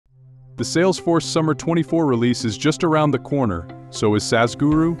The Salesforce Summer 24 release is just around the corner, so is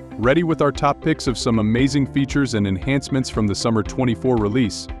saasguru, ready with our top picks of some amazing features and enhancements from the Summer 24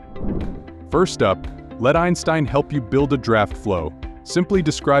 release. First up, let Einstein help you build a draft flow. Simply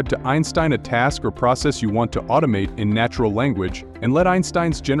describe to Einstein a task or process you want to automate in natural language, and let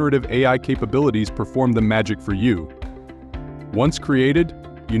Einstein's generative AI capabilities perform the magic for you. Once created,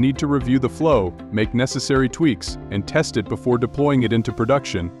 you need to review the flow, make necessary tweaks, and test it before deploying it into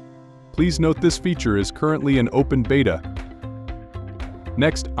production. Please note this feature is currently in open beta.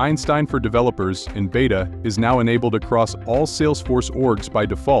 Next, Einstein for Developers in beta is now enabled across all Salesforce orgs by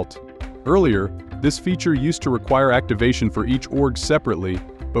default. Earlier, this feature used to require activation for each org separately,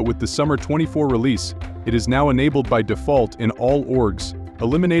 but with the Summer 24 release, it is now enabled by default in all orgs,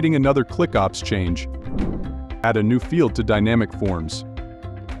 eliminating another ClickOps change. Add a new field to dynamic forms.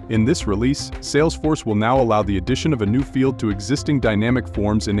 In this release, Salesforce will now allow the addition of a new field to existing dynamic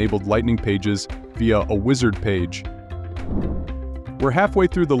forms-enabled Lightning pages via a wizard page. We're halfway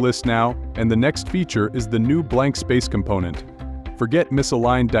through the list now, and the next feature is the new blank space component. Forget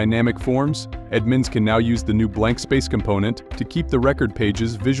misaligned dynamic forms, admins can now use the new blank space component to keep the record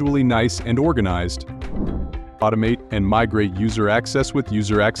pages visually nice and organized. Automate and migrate user access with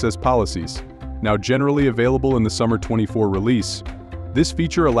user access policies. Now generally available in the Summer 24 release. This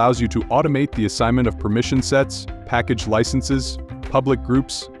feature allows you to automate the assignment of permission sets, package licenses, public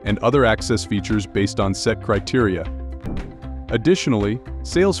groups, and other access features based on set criteria. Additionally,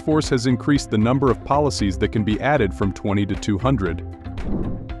 Salesforce has increased the number of policies that can be added from 20 to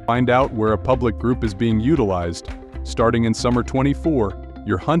 200. Find out where a public group is being utilized. Starting in Summer 24,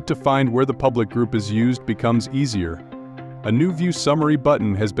 your hunt to find where the public group is used becomes easier. A new View Summary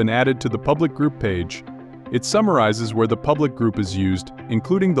button has been added to the public group page. It summarizes where the public group is used,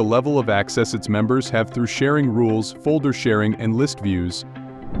 including the level of access its members have through sharing rules, folder sharing, and list views.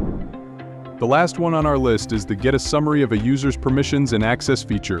 The last one on our list is the Get a Summary of a User's Permissions and Access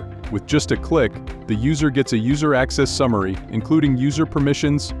feature. With just a click, the user gets a user access summary, including user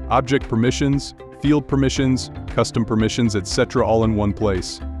permissions, object permissions, field permissions, custom permissions, etc. all in one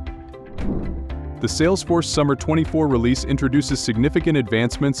place. The Salesforce Summer 24 release introduces significant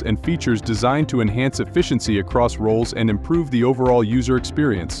advancements and features designed to enhance efficiency across roles and improve the overall user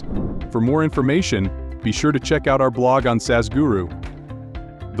experience. For more information, be sure to check out our blog on saasguru.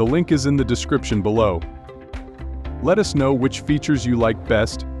 The link is in the description below. Let us know which features you like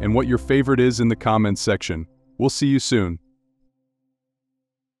best and what your favorite is in the comments section. We'll see you soon.